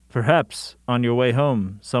Perhaps on your way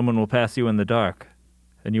home, someone will pass you in the dark,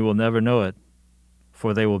 and you will never know it,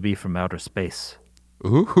 for they will be from outer space.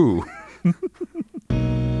 Ooh.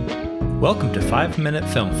 Welcome to 5 Minute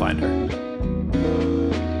Film Finder.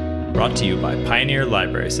 Brought to you by Pioneer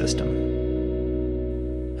Library System.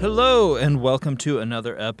 Hello, and welcome to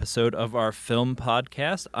another episode of our film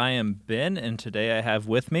podcast. I am Ben, and today I have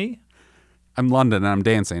with me... I'm London, and I'm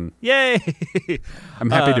dancing. Yay! I'm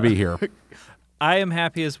happy to be here. I am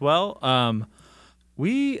happy as well.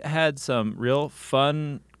 We had some real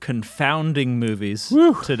fun, confounding movies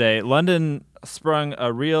today. London sprung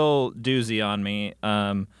a real doozy on me.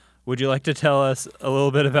 Would you like to tell us a little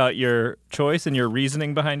bit about your choice and your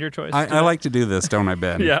reasoning behind your choice? I like to do this, don't I,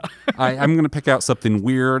 Ben? Yeah. I'm going to pick out something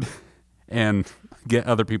weird and get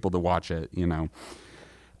other people to watch it, you know.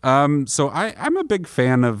 So I'm a big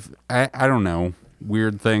fan of, I don't know,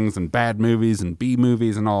 weird things and bad movies and B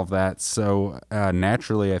movies and all of that. So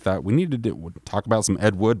naturally, I thought we needed to talk about some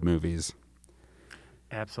Ed Wood movies.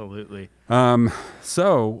 Absolutely.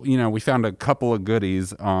 So, you know, we found a couple of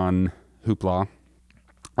goodies on Hoopla.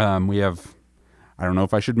 We have, I don't know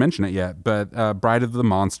if I should mention it yet, but Bride of the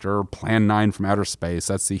Monster, Plan 9 from Outer Space.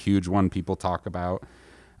 That's the huge one people talk about.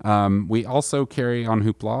 We also carry on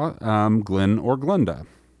Hoopla Glenn or Glenda.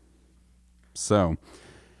 So,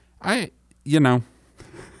 you know.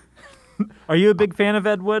 Are you a big fan of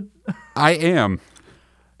Ed Wood? I am.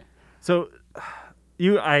 So,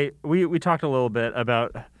 we talked a little bit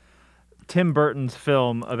about Tim Burton's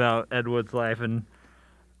film about Ed Wood's life, and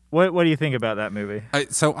what do you think about that movie?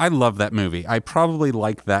 So I love that movie. I probably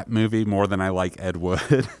like that movie more than I like Ed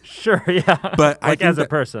Wood. Sure, yeah. But like as a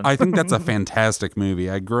person. I think that's a fantastic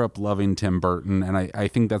movie. I grew up loving Tim Burton, and I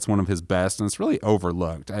think that's one of his best, and it's really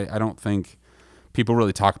overlooked. I don't think people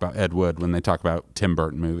really talk about Ed Wood when they talk about Tim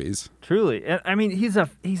Burton movies. Truly. I mean,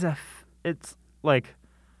 it's like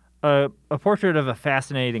a portrait of a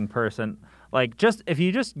fascinating person. Like, if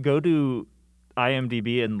you just go to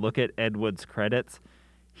IMDb and look at Ed Wood's credits,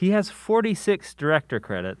 he has 46 director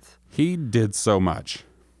credits. He did so much.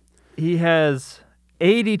 He has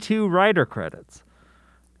 82 writer credits.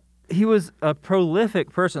 He was a prolific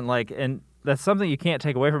person, and that's something you can't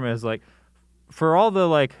take away from him, is like, for all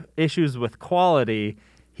the issues with quality,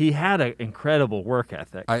 he had an incredible work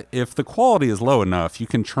ethic. If the quality is low enough, you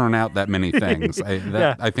can churn out that many things.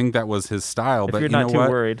 I think that was his style. If but you're you not know too what?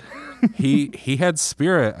 worried. he had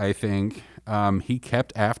spirit, I think. He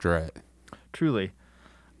kept after it. Truly.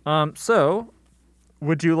 So,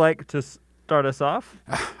 would you like to start us off?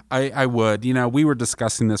 I would. You know, we were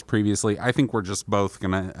discussing this previously. I think we're just both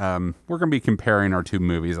gonna be comparing our two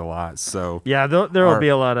movies a lot. So yeah, there will be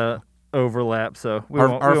a lot of overlap. So we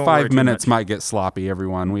won't our worry 5 minutes too much. might get sloppy.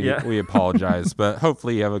 Everyone, we apologize, but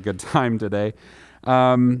hopefully you have a good time today.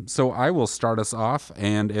 So I will start us off,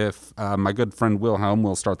 and if my good friend Wilhelm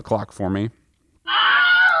will start the clock for me.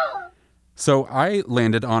 So I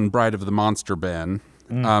landed on Bride of the Monster, Ben.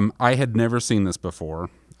 I had never seen this before.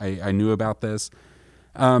 I knew about this.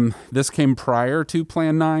 This came prior to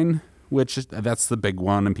Plan 9, which that's the big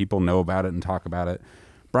one, and people know about it and talk about it.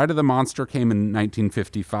 Bride of the Monster came in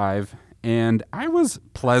 1955, and I was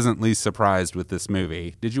pleasantly surprised with this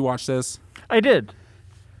movie. Did you watch this? I did.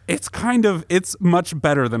 It's much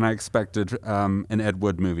better than I expected an Ed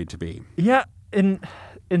Wood movie to be. Yeah, in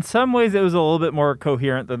some ways it was a little bit more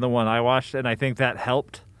coherent than the one I watched, and I think that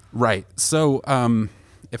helped. Right. So,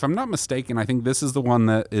 if I'm not mistaken, I think this is the one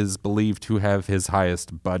that is believed to have his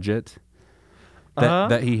highest budget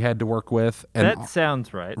that he had to work with. And that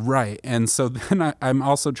sounds right. Right. And so then I'm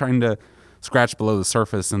also trying to scratch below the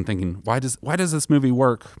surface and thinking, why does this movie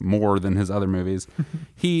work more than his other movies?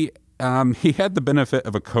 He had the benefit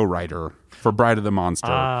of a co-writer for Bride of the Monster.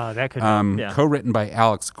 That could help, yeah. Co-written by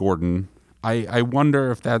Alex Gordon. I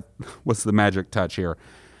wonder if that was the magic touch here.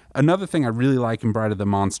 Another thing I really like in Bride of the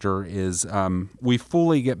Monster is we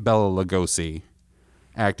fully get Bela Lugosi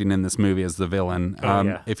acting in this movie as the villain.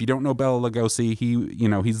 Yeah. If you don't know Bela Lugosi,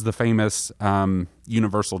 he's the famous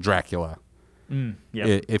Universal Dracula.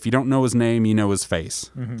 Yep. If you don't know his name, you know his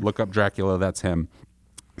face. Mm-hmm. Look up Dracula, that's him.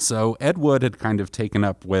 So Ed Wood had kind of taken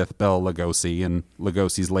up with Bela Lugosi in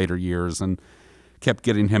Lugosi's later years and kept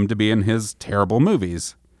getting him to be in his terrible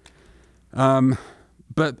movies.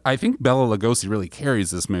 But I think Bela Lugosi really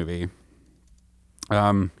carries this movie.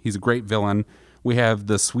 He's a great villain. We have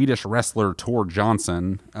the Swedish wrestler Tor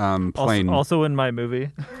Johnson playing. Also in my movie.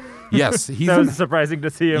 Yes, that was surprising to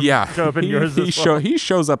see him show up in yours as well. He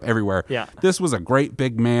shows up everywhere. Yeah. This was a great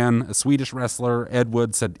big man, a Swedish wrestler. Ed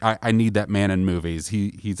Wood said, I need that man in movies.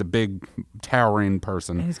 He's a big, towering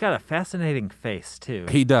person. And he's got a fascinating face, too.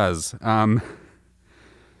 He does.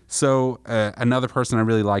 So another person I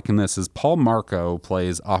really like in this is Paul Marco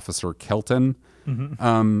plays Officer Kelton.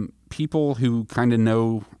 People who kind of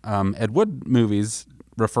know Ed Wood movies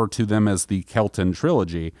refer to them as the Kelton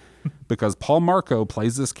trilogy because Paul Marco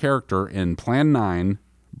plays this character in Plan 9,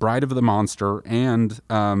 Bride of the Monster, and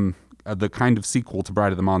the kind of sequel to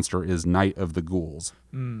Bride of the Monster is Night of the Ghouls.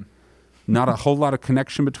 Not a whole lot of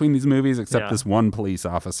connection between these movies except this one police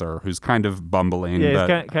officer who's kind of bumbling. Yeah,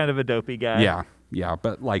 but, he's kind of a dopey guy. Yeah,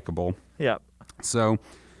 but likable. Yeah. So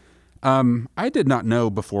I did not know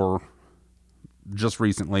before just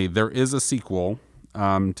recently there is a sequel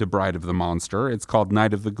to Bride of the Monster. It's called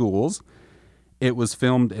Night of the Ghouls. It was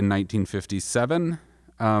filmed in 1957.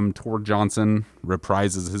 Tor Johnson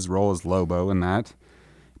reprises his role as Lobo in that.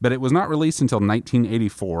 But it was not released until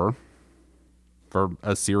 1984 for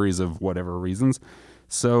a series of whatever reasons.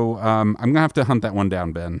 So I'm going to have to hunt that one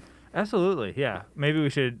down, Ben. Absolutely, yeah. Maybe we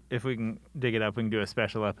should, if we can dig it up, we can do a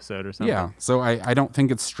special episode or something. Yeah, so I don't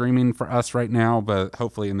think it's streaming for us right now, but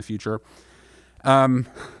hopefully in the future.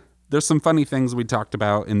 There's some funny things we talked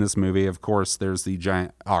about in this movie. Of course, there's the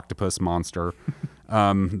giant octopus monster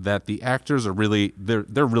that the actors are really,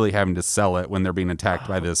 they're really having to sell it when they're being attacked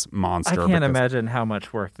by this monster. I can't imagine how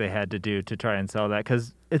much work they had to do to try and sell that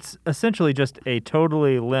because it's essentially just a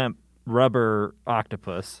totally limp rubber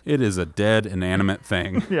octopus. It is a dead, inanimate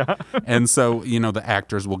thing. Yeah. And so, the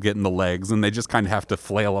actors will get in the legs and they just kind of have to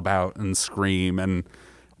flail about and scream and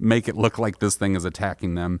make it look like this thing is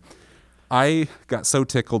attacking them. I got so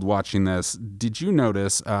tickled watching this. Did you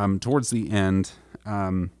notice towards the end,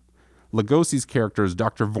 Lugosi's character is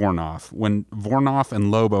Dr. Vornoff. When Vornoff and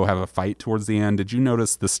Lobo have a fight towards the end, did you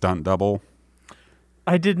notice the stunt double?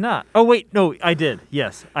 I did not. Oh, wait. No, I did.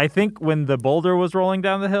 Yes. I think when the boulder was rolling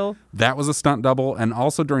down the hill. That was a stunt double. And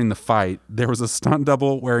also during the fight, there was a stunt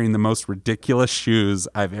double wearing the most ridiculous shoes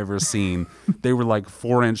I've ever seen. They were like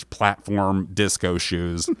 4-inch platform disco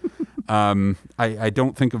shoes. I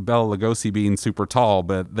don't think of Bela Lugosi being super tall,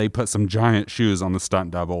 but they put some giant shoes on the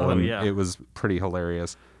stunt double, and it was pretty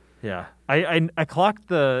hilarious. Yeah. I clocked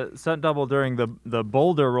the stunt double during the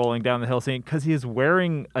boulder rolling down the hill scene because he is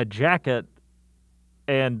wearing a jacket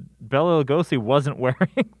and Bela Lugosi wasn't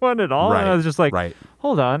wearing one at all. Right, and I was just like,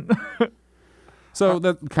 hold on. So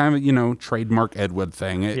that kind of, trademark Ed Wood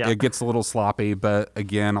thing. It gets a little sloppy, but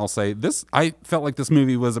again, I'll say this, I felt like this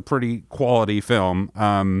movie was a pretty quality film.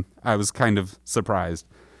 I was kind of surprised.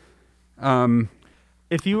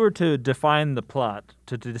 If you were to define the plot,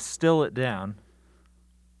 to distill it down,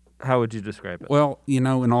 how would you describe it? Well, in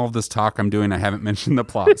all of this talk I'm doing, I haven't mentioned the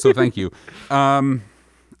plot, so thank you.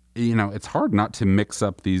 It's hard not to mix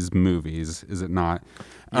up these movies, is it not?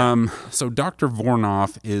 Yeah. So Dr.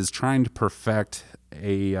 Vornoff is trying to perfect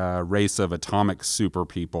a race of atomic super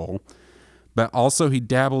people, but also he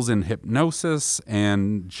dabbles in hypnosis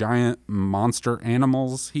and giant monster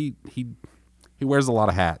animals. He wears a lot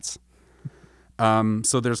of hats.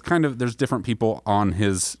 So there's different people on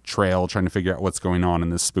his trail trying to figure out what's going on in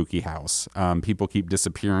this spooky house. People keep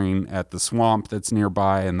disappearing at the swamp that's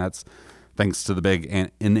nearby, and that's thanks to the big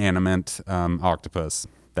inanimate octopus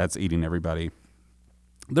that's eating everybody.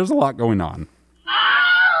 There's a lot going on.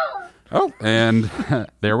 Oh, and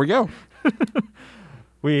there we go.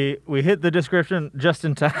 We hit the description just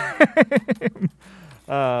in time.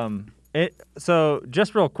 So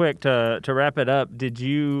just real quick to wrap it up,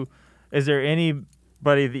 is there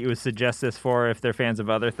anybody that you would suggest this for if they're fans of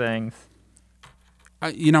other things?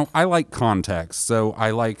 I like context. So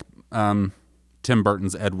I like Tim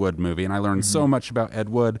Burton's Ed Wood movie, and I learned so much about Ed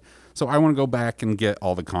Wood. So I want to go back and get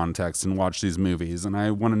all the context and watch these movies, and I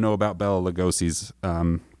want to know about Bela Lugosi's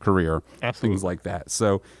career, things like that.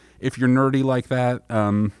 So if you're nerdy like that,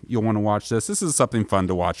 you'll want to watch this. This is something fun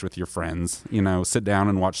to watch with your friends. Sit down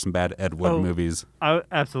and watch some bad Ed Wood movies.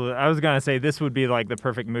 Absolutely. I was going to say this would be like the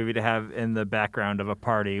perfect movie to have in the background of a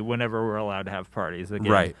party whenever we're allowed to have parties.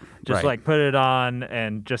 Again, right. Just like put it on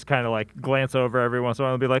and just kind of like glance over every once in a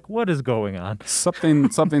while and be like, what is going on?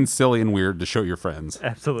 Something silly and weird to show your friends.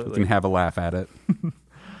 Absolutely. You can have a laugh at it.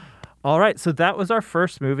 All right, so that was our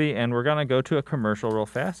first movie, and we're going to go to a commercial real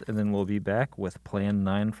fast, and then we'll be back with Plan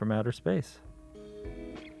 9 from Outer Space.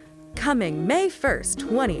 Coming May 1st,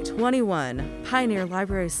 2021, Pioneer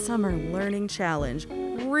Library's Summer Learning Challenge.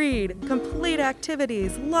 Read, complete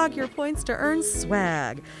activities, log your points to earn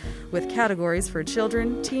swag. With categories for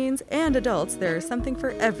children, teens, and adults, there is something for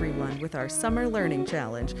everyone with our Summer Learning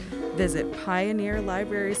Challenge. Visit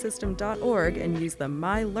pioneerlibrarysystem.org and use the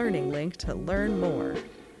My Learning link to learn more.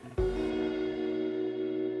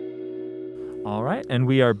 All right, and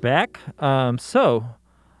we are back. So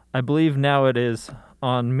I believe now it is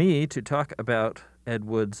on me to talk about Ed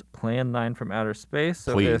Wood's Plan 9 from Outer Space.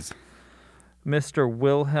 So Please. if Mr.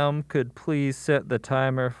 Wilhelm could please set the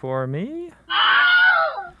timer for me.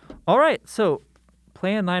 All right, so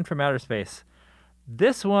Plan 9 from Outer Space.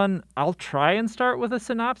 This one, I'll try and start with a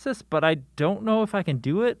synopsis, but I don't know if I can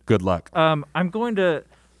do it. Good luck. I'm going to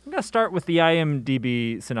start with the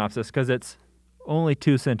IMDb synopsis because it's only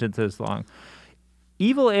 2 sentences long.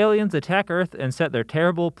 Evil aliens attack Earth and set their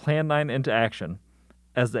terrible Plan 9 into action.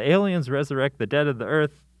 As the aliens resurrect the dead of the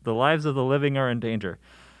Earth, the lives of the living are in danger.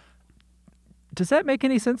 Does that make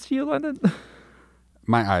any sense to you, London?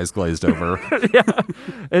 My eyes glazed over. Yeah,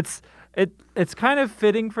 it's kind of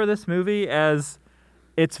fitting for this movie as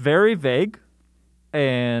it's very vague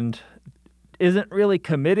and isn't really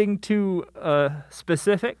committing to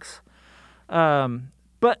specifics.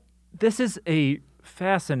 But this is a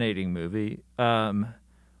fascinating movie.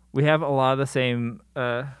 We have a lot of the same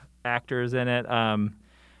actors in it.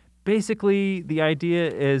 Basically, the idea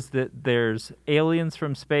is that there's aliens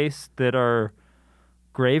from space that are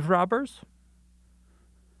grave robbers.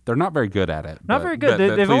 They're not very good at it. Not very good.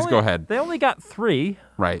 Please go ahead. They only got 3,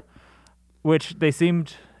 Right. which they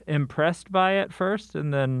seemed impressed by at first,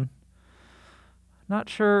 and then not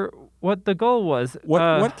sure what the goal was.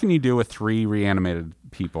 What can you do with 3 reanimated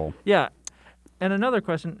people? Yeah. And another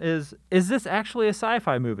question is this actually a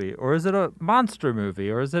sci-fi movie, or is it a monster movie,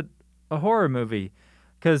 or is it a horror movie?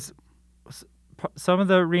 Because some of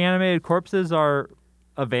the reanimated corpses are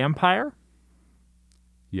a vampire.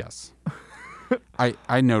 Yes.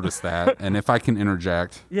 I noticed that, and if I can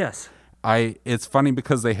interject, Yes. it's funny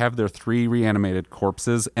because they have their 3 reanimated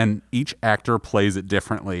corpses, and each actor plays it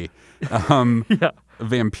differently. Yeah.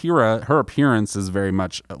 Vampira, her appearance is very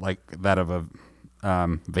much like that of a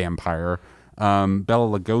vampire.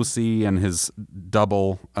 Bela Lugosi and his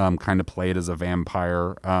double kind of played as a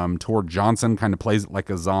vampire. Tor Johnson kind of plays it like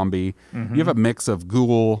a zombie. You have a mix of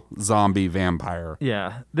ghoul, zombie, vampire.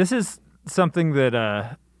 Yeah. This is something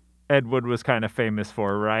that Ed Wood was kind of famous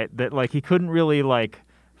for, right? That like he couldn't really like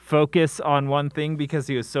focus on one thing because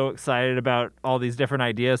he was so excited about all these different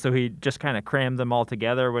ideas, so he just kind of crammed them all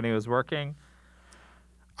together when he was working.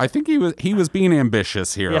 I think he was being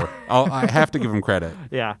ambitious here. Yeah. I have to give him credit.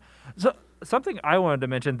 Yeah. So something I wanted to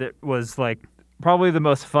mention that was like probably the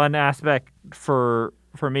most fun aspect for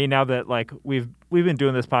me now that like we've been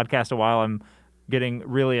doing this podcast a while. I'm getting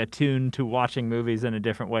really attuned to watching movies in a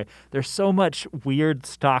different way. There's so much weird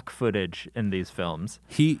stock footage in these films.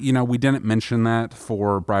 We didn't mention that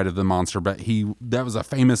for Bride of the Monster, but that was a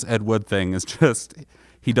famous Ed Wood thing. Is just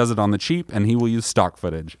he does it on the cheap and he will use stock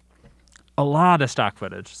footage. A lot of stock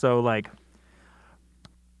footage. So like,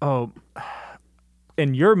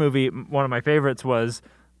 in your movie, one of my favorites was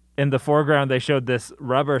in the foreground they showed this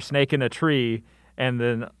rubber snake in a tree, and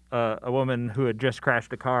then a woman who had just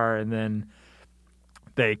crashed a car, and then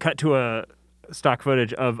they cut to a stock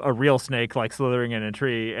footage of a real snake like slithering in a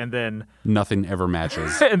tree, and then Nothing ever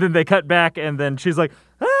matches. and then they cut back, and then she's like,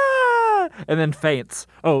 ah, and then faints.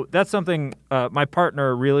 Oh, that's something my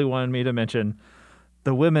partner really wanted me to mention.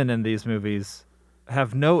 The women in these movies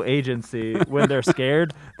have no agency when they're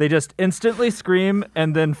scared. They just instantly scream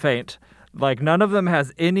and then faint. Like none of them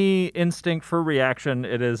has any instinct for reaction.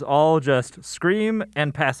 It is all just scream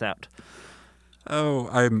and pass out. Oh,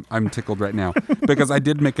 I'm tickled right now because I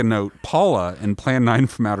did make a note. Paula in Plan 9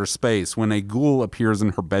 from Outer Space, when a ghoul appears in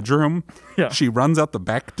her bedroom, Yeah. she runs out the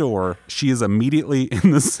back door. She is immediately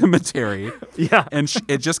in the cemetery. Yeah. And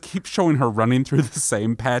it just keeps showing her running through the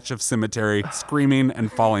same patch of cemetery, screaming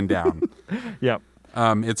and falling down. Yep.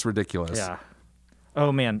 It's ridiculous. Yeah.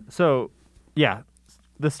 Oh man. So, yeah,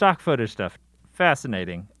 the stock footage stuff,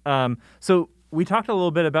 fascinating. So we talked a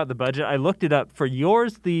little bit about the budget. I looked it up. For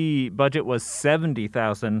yours, the budget was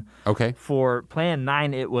 $70,000. Okay. For Plan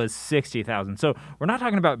 9, it was $60,000. So we're not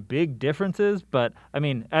talking about big differences, but I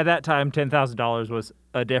mean, at that time, $10,000 was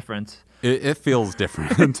a difference. It feels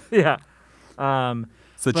different. Yeah.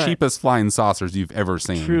 It's the But- cheapest flying saucers you've ever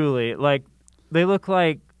seen. Truly, like they look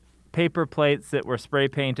like paper plates that were spray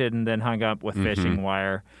painted and then hung up with fishing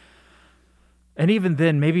wire. And even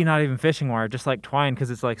then, maybe not even fishing wire, just like twine, because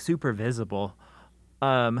it's like super visible.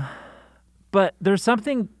 But there's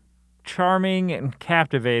something charming and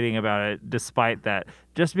captivating about it, despite that.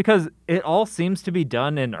 Just because it all seems to be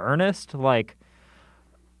done in earnest. Like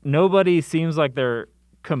nobody seems like they're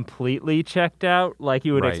completely checked out, like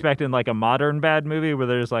you would Right. expect in like a modern bad movie where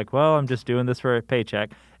they're just like, well, I'm just doing this for a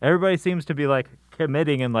paycheck. Everybody seems to be like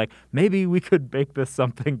committing and like, maybe we could make this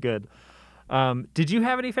something good. Did you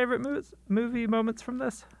have any favorite movie moments from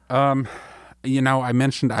this? I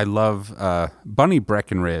mentioned I love Bunny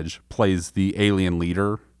Breckinridge plays the alien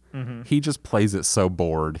leader. He just plays it so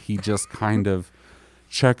bored. He just kind of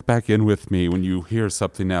check back in with me when you hear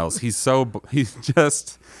something else. He's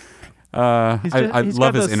just. I he's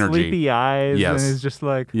love got his those energy. sleepy eyes, Yes. and he's just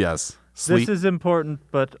like, Yes. this is important,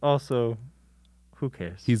 but also, who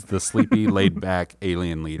cares? He's the sleepy, laid-back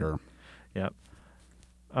alien leader. Yep.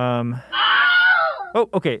 Oh,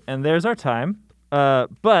 okay, and there's our time.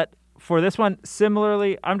 But for this one,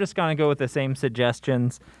 similarly, I'm just gonna go with the same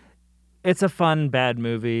suggestions. It's a fun, bad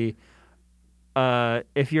movie.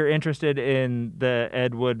 If you're interested in the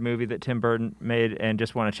Ed Wood movie that Tim Burton made and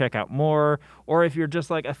just want to check out more, or if you're just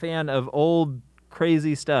like a fan of old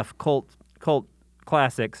crazy stuff, cult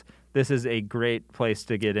classics, this is a great place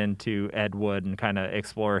to get into Ed Wood and kind of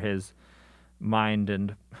explore his mind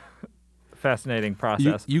and fascinating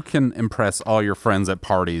process. You can impress all your friends at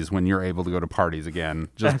parties when you're able to go to parties again.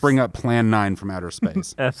 Just bring up Plan 9 from Outer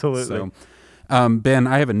Space. Absolutely. So, Ben,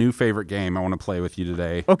 I have a new favorite game I want to play with you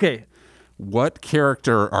today. Okay. What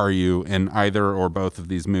character are you in either or both of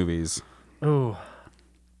these movies? Oh,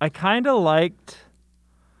 I kind of liked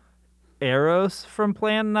Eros from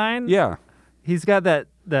Plan 9. Yeah. He's got that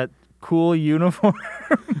cool uniform.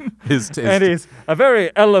 And he's a very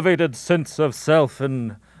elevated sense of self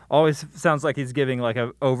and always sounds like he's giving like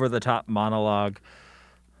a over-the-top monologue.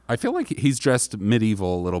 I feel like he's dressed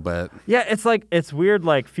medieval a little bit. Yeah, it's weird,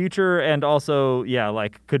 like future and also, yeah,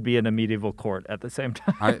 like could be in a medieval court at the same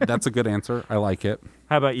time. That's a good answer. I like it.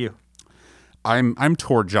 How about you? I'm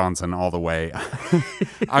Tor Johnson all the way.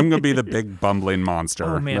 I'm gonna be the big bumbling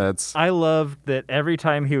monster. Oh man, I loved that every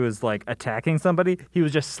time he was like attacking somebody, he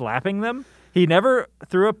was just slapping them. He never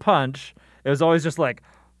threw a punch. It was always just like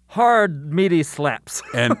hard, meaty slaps.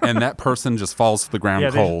 and that person just falls to the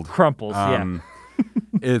ground cold. Crumples. Yeah.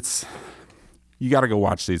 It's you got to go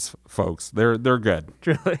watch these folks. They're good.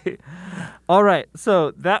 Truly. All right.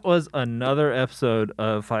 So that was another episode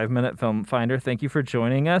of 5 Minute Film Finder. Thank you for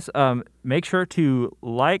joining us. Make sure to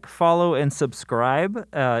like, follow, and subscribe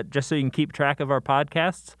just so you can keep track of our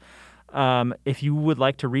podcasts. If you would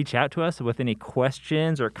like to reach out to us with any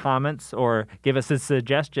questions or comments or give us a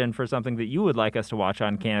suggestion for something that you would like us to watch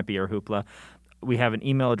on Canopy or Hoopla, we have an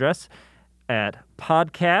email address at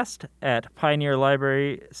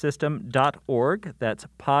podcast@pioneerlibrarysystem.org. That's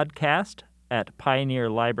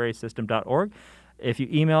podcast@pioneerlibrarysystem.org. If you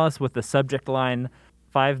email us with the subject line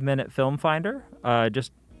 5 Minute Film Finder,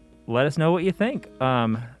 just let us know what you think.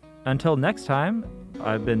 Until next time,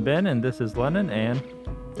 I've been Ben, and this is London, and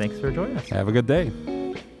thanks for joining us. Have a good day.